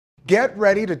Get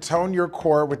ready to tone your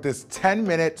core with this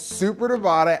 10-minute Super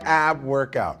Tabata ab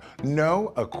workout.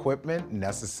 No equipment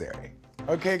necessary.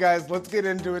 Okay guys, let's get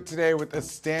into it today with a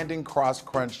standing cross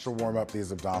crunch to warm up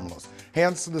these abdominals.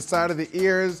 Hands to the side of the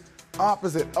ears,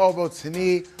 opposite elbow to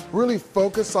knee. Really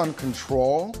focus on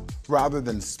control rather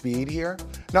than speed here.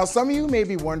 Now some of you may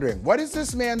be wondering, what is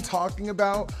this man talking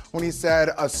about when he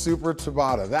said a Super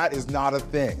Tabata? That is not a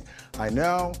thing. I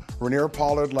know, Raneir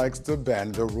Pollard likes to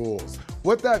bend the rules.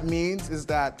 What that means is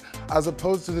that as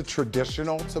opposed to the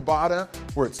traditional Tabata,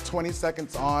 where it's 20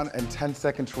 seconds on and 10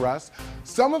 seconds rest,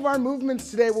 some of our movements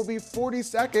today will be 40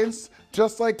 seconds,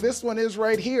 just like this one is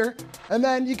right here, and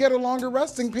then you get a longer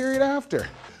resting period after.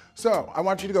 So I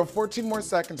want you to go 14 more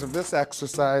seconds of this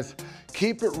exercise.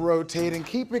 Keep it rotating,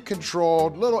 keep it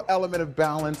controlled, little element of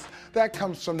balance. That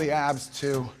comes from the abs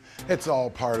too. It's all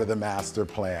part of the master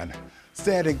plan.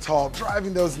 Standing tall,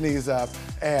 driving those knees up,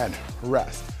 and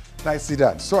rest. Nicely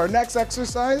done. So our next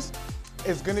exercise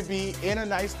is gonna be in a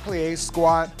nice plie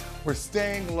squat. We're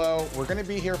staying low. We're gonna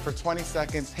be here for 20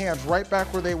 seconds, hands right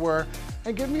back where they were,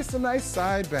 and give me some nice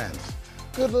side bends.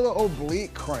 Good little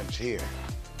oblique crunch here.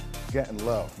 Getting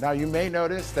low. Now you may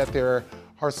notice that there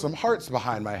are some hearts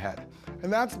behind my head,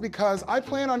 and that's because I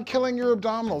plan on killing your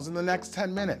abdominals in the next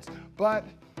 10 minutes, but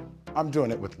I'm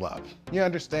doing it with love. You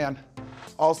understand?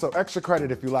 Also, extra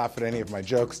credit if you laugh at any of my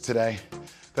jokes today.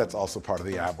 That's also part of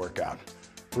the ab workout.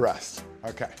 Rest.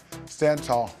 Okay, stand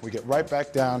tall. We get right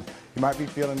back down. You might be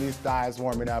feeling these thighs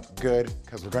warming up. Good,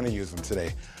 because we're gonna use them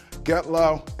today. Get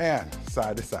low and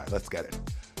side to side. Let's get it.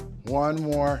 One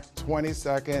more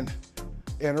 20-second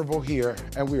interval here,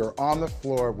 and we are on the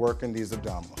floor working these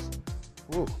abdominals.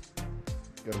 Ooh,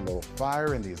 get a little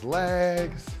fire in these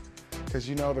legs, because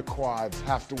you know the quads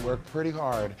have to work pretty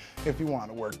hard if you want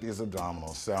to work these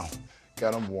abdominals, so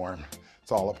get them warm.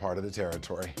 It's all a part of the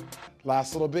territory.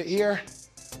 Last little bit here,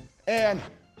 and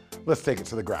let's take it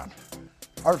to the ground.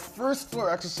 Our first floor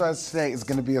exercise today is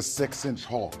gonna be a 6-inch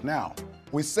hold. Now,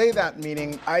 we say that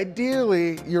meaning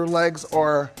ideally your legs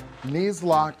are knees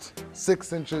locked,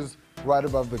 6 inches right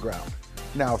above the ground.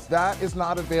 Now, if that is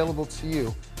not available to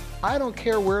you, I don't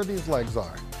care where these legs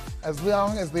are. As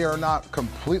long as they are not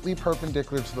completely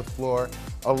perpendicular to the floor,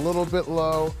 a little bit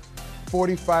low,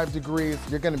 45 degrees,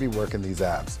 you're gonna be working these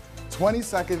abs. 20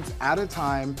 seconds at a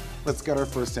time. Let's get our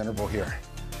first interval here.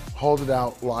 Hold it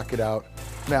out, lock it out.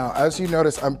 Now, as you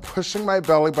notice, I'm pushing my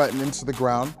belly button into the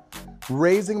ground,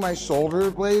 raising my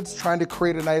shoulder blades, trying to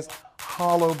create a nice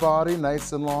hollow body,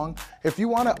 nice and long. If you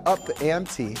wanna up the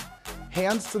ante,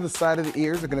 hands to the side of the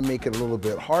ears are gonna make it a little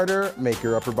bit harder, make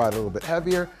your upper body a little bit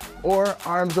heavier, or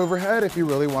arms overhead if you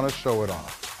really wanna show it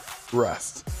off.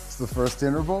 Rest. It's the first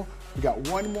interval. We got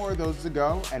one more of those to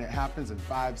go, and it happens in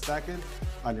 5 seconds.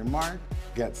 On your mark,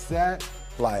 get set,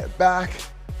 lie it back,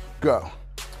 go.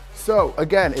 So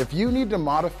again, if you need to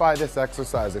modify this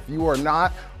exercise, if you are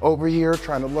not over here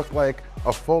trying to look like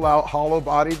a full-out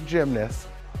hollow-bodied gymnast,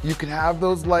 you can have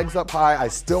those legs up high. I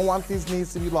still want these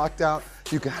knees to be locked out.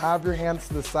 You can have your hands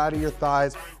to the side of your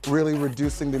thighs, really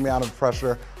reducing the amount of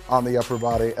pressure on the upper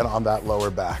body and on that lower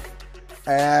back.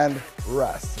 And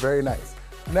rest, very nice.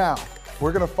 Now,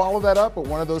 we're gonna follow that up with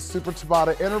one of those Super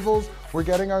Tabata intervals. We're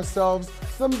getting ourselves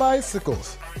some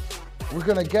bicycles. We're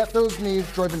gonna get those knees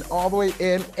driven all the way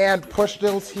in and push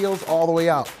those heels all the way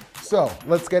out. So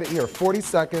let's get it here, 40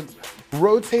 seconds,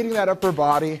 rotating that upper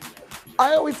body.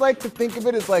 I always like to think of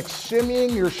it as like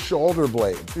shimmying your shoulder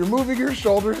blades. You're moving your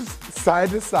shoulders side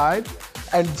to side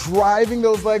and driving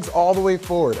those legs all the way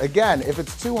forward. Again, if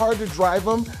it's too hard to drive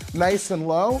them nice and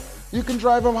low, you can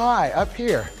drive them high up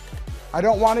here. I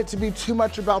don't want it to be too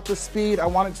much about the speed. I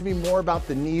want it to be more about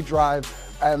the knee drive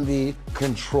and the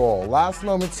control. Last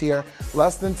moments here,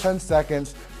 less than 10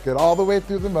 seconds. Get all the way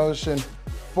through the motion.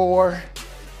 4,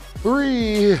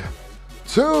 3,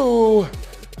 2,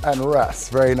 and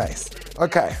rest. Very nice.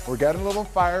 Okay, we're getting a little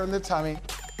fire in the tummy.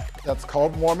 That's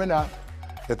called warming up.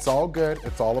 It's all good.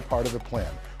 It's all a part of the plan.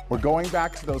 We're going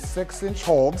back to those 6-inch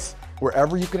holds,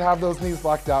 wherever you can have those knees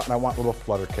locked out, and I want little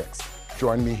flutter kicks.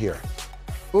 Join me here.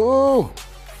 Ooh,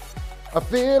 I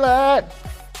feel it.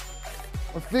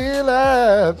 I feel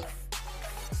it.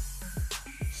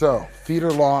 So, feet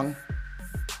are long.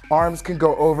 Arms can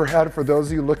go overhead for those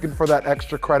of you looking for that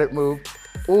extra credit move.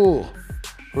 Ooh,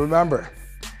 remember,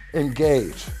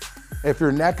 engage. If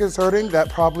your neck is hurting, that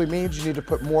probably means you need to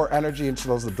put more energy into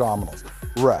those abdominals.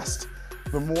 Rest.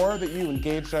 The more that you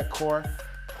engage that core,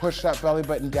 push that belly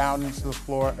button down into the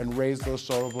floor and raise those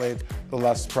shoulder blades, the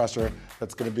less pressure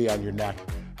that's gonna be on your neck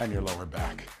and your lower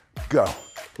back. Go.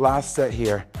 Last set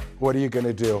here. What are you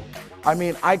gonna do? I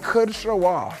mean, I could show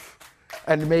off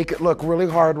and make it look really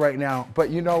hard right now,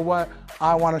 but you know what?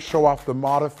 I want to show off the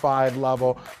modified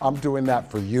level. I'm doing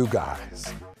that for you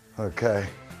guys, okay?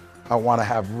 I want to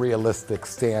have realistic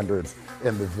standards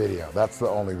in the video. That's the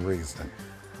only reason.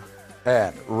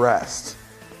 And rest.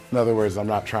 In other words, I'm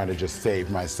not trying to just save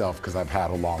myself because I've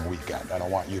had a long weekend. I don't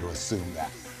want you to assume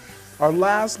that. Our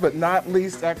last but not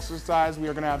least exercise, we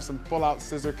are gonna have some full-out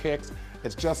scissor kicks.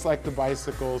 It's just like the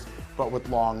bicycles, but with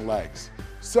long legs.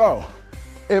 So,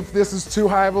 if this is too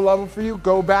high of a level for you,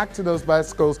 go back to those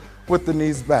bicycles with the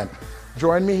knees bent.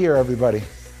 Join me here, everybody.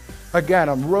 Again,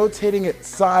 I'm rotating it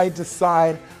side to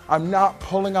side. I'm not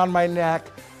pulling on my neck.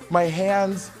 My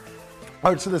hands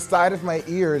are to the side of my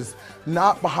ears,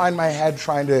 not behind my head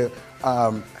trying to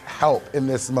help in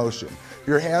this motion.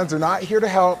 Your hands are not here to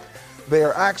help. They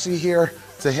are actually here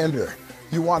to hinder.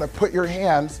 You want to put your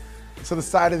hands to the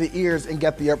side of the ears and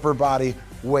get the upper body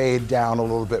weighed down a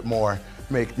little bit more.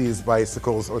 Make these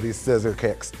bicycles or these scissor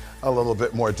kicks a little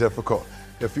bit more difficult.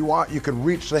 If you want, you can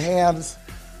reach the hands.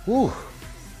 Woo.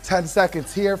 10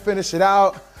 seconds here, finish it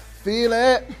out. Feel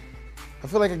it. I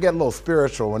feel like I get a little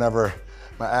spiritual whenever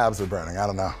my abs are burning. I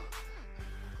don't know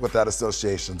what that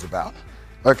association's about.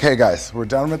 Okay guys, we're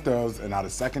done with those and not a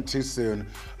second too soon.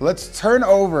 Let's turn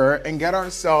over and get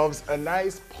ourselves a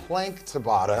nice plank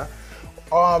Tabata.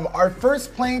 Our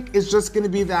first plank is just gonna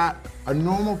be a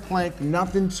normal plank,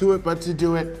 nothing to it but to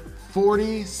do it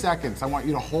 40 seconds. I want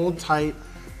you to hold tight.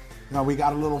 Now we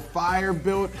got a little fire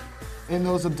built in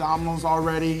those abdominals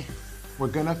already. We're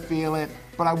gonna feel it,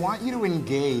 but I want you to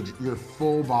engage your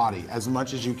full body as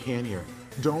much as you can here.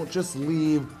 Don't just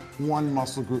leave one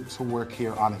muscle group to work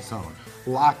here on its own.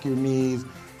 Lock your knees,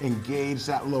 engage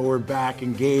that lower back,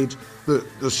 engage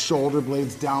the shoulder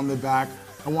blades down the back.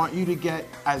 I want you to get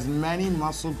as many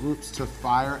muscle groups to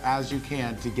fire as you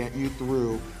can to get you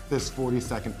through this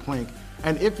 40-second plank.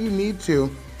 And if you need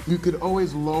to, you could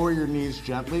always lower your knees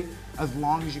gently as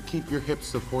long as you keep your hips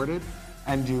supported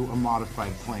and do a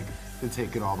modified plank to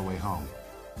take it all the way home.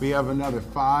 We have another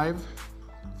 5,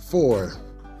 4,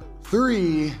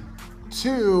 3,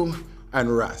 2,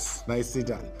 and rest. Nicely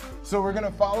done. So we're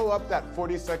gonna follow up that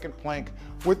 40-second plank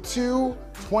with 2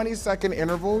 20-second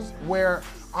intervals where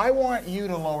I want you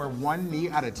to lower one knee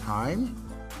at a time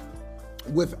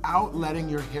without letting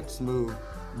your hips move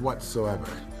whatsoever.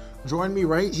 Join me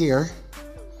right here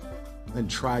and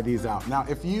try these out. Now,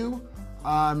 if you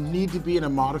need to be in a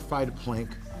modified plank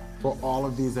for all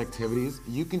of these activities,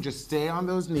 you can just stay on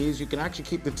those knees. You can actually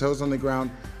keep the toes on the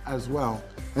ground as well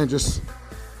and just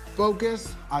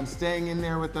focus on staying in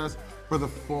there with us for the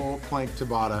full plank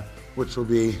Tabata, which will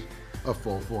be a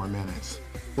full 4 minutes.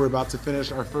 We're about to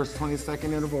finish our first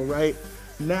 20-second interval right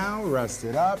now. Rest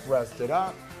it up, rest it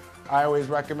up. I always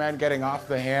recommend getting off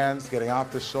the hands, getting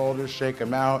off the shoulders, shake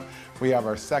them out. We have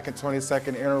our second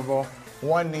 20-second interval.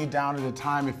 One knee down at a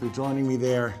time. If you're joining me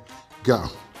there, go.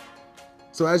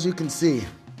 So as you can see,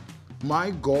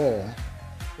 my goal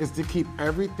is to keep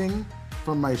everything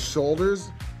from my shoulders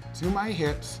to my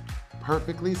hips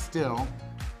perfectly still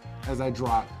as I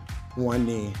drop one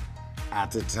knee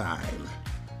at a time.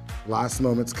 Last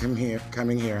moments coming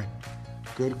here.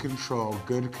 Good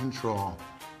control,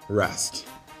 rest.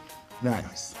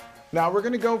 Nice. Now we're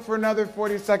gonna go for another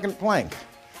 40-second plank.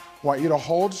 Want you to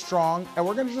hold strong, and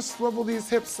we're gonna just swivel these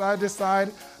hips side to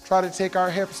side, try to take our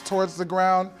hips towards the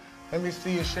ground. Let me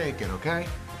see you shake it, okay?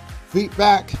 Feet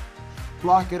back,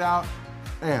 block it out,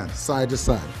 and side to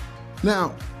side.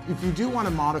 Now, if you do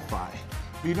wanna modify,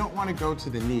 but you don't wanna go to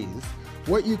the knees,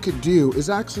 what you could do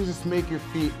is actually just make your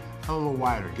feet a little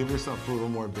wider. Give yourself a little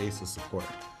more base of support.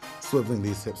 Swiveling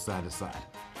these hips side to side.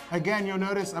 Again, you'll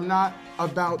notice I'm not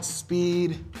about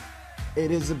speed.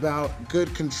 It is about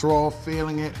good control,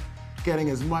 feeling it, getting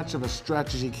as much of a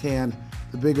stretch as you can.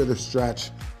 The bigger the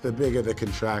stretch, the bigger the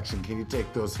contraction. Can you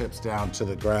take those hips down to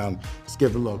the ground? Just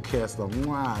give it a little kiss, a little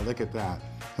mwah, look at that.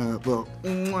 A little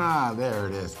mwah, there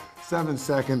it is. 7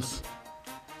 seconds.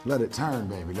 Let it turn,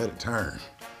 baby, let it turn.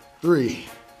 3,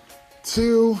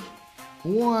 2,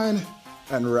 1,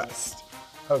 and rest.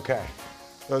 Okay,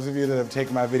 those of you that have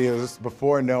taken my videos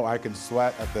before know I can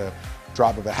sweat at the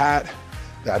drop of a hat.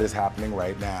 That is happening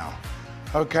right now.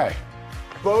 Okay,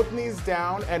 both knees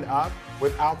down and up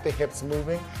without the hips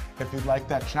moving if you'd like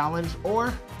that challenge,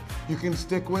 or you can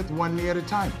stick with one knee at a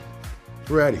time.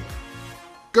 Ready,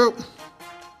 go.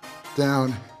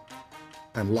 Down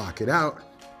and lock it out.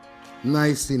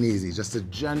 Nice and easy, just a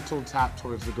gentle tap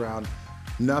towards the ground.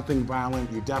 Nothing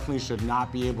violent. You definitely should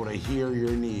not be able to hear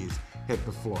your knees hit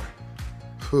the floor.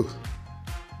 Whew.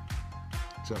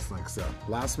 Just like so.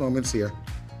 Last moments here.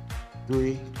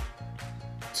 3,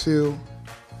 2,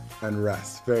 and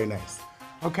rest. Very nice.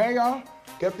 Okay, y'all,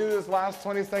 get through this last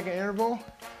 20-second interval,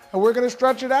 and we're gonna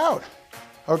stretch it out.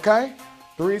 Okay?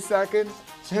 3 seconds,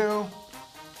 2,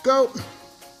 go.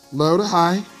 Low to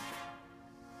high.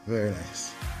 Very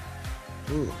nice.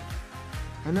 Ooh.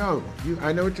 I know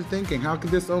what you're thinking. How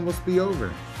could this almost be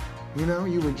over? You know,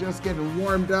 you were just getting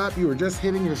warmed up, you were just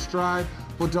hitting your stride.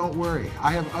 Well, don't worry.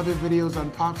 I have other videos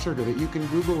on POPSUGAR that you can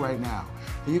Google right now.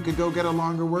 You can go get a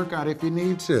longer workout if you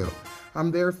need to.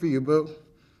 I'm there for you, boo.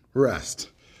 Rest.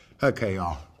 Okay,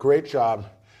 y'all. Great job.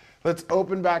 Let's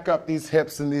open back up these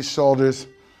hips and these shoulders.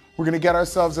 We're gonna get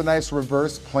ourselves a nice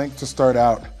reverse plank to start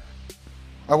out.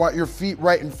 I want your feet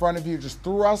right in front of you. Just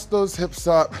thrust those hips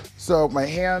up. So my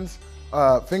hands,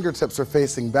 fingertips are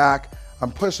facing back.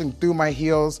 I'm pushing through my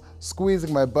heels,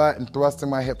 squeezing my butt and thrusting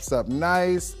my hips up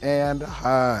nice and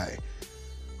high.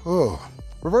 Ooh.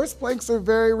 Reverse planks are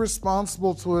very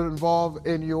responsible to involve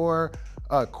in your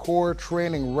core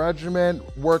training regimen,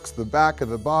 works the back of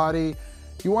the body.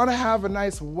 You wanna have a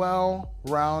nice,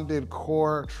 well-rounded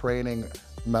core training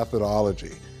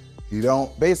methodology.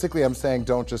 Basically I'm saying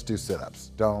don't just do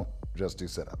sit-ups. Don't just do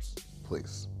sit-ups,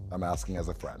 please. I'm asking as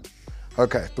a friend.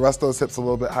 Okay, thrust those hips a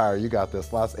little bit higher. You got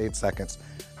this, last 8 seconds.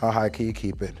 How high can you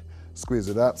keep it? Squeeze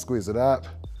it up,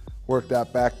 work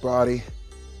that back body,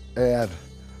 and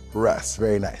rest,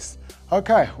 very nice.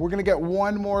 Okay, we're gonna get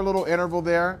one more little interval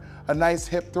there, a nice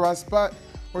hip thrust, but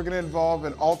we're gonna involve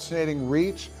an alternating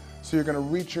reach. So you're gonna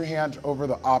reach your hand over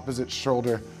the opposite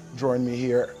shoulder. Join me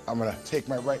here. I'm gonna take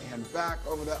my right hand back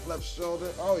over that left shoulder.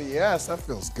 Oh yes, that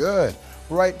feels good.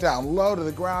 Right down low to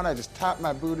the ground. I just tap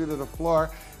my booty to the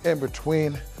floor in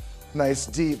between. Nice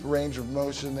deep range of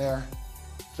motion there.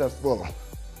 Just a little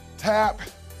tap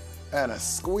and a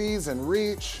squeeze and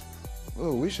reach.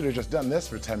 Ooh, we should have just done this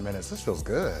for 10 minutes. This feels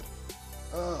good.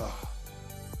 Oh,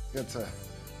 get to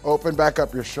open back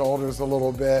up your shoulders a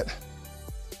little bit.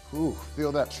 Ooh,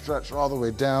 feel that stretch all the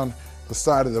way down the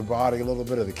side of the body, a little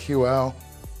bit of the QL.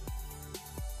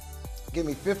 Give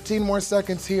me 15 more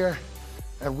seconds here,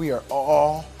 and we are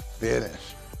all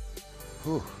finished.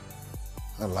 Ooh,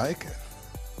 I like it.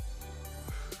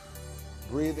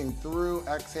 Breathing through,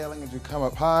 exhaling as you come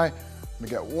up high. I'm gonna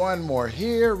get one more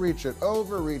here, reach it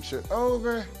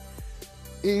over,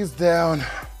 ease down.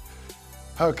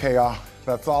 Okay, y'all,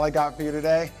 that's all I got for you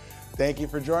today. Thank you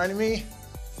for joining me.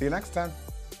 See you next time.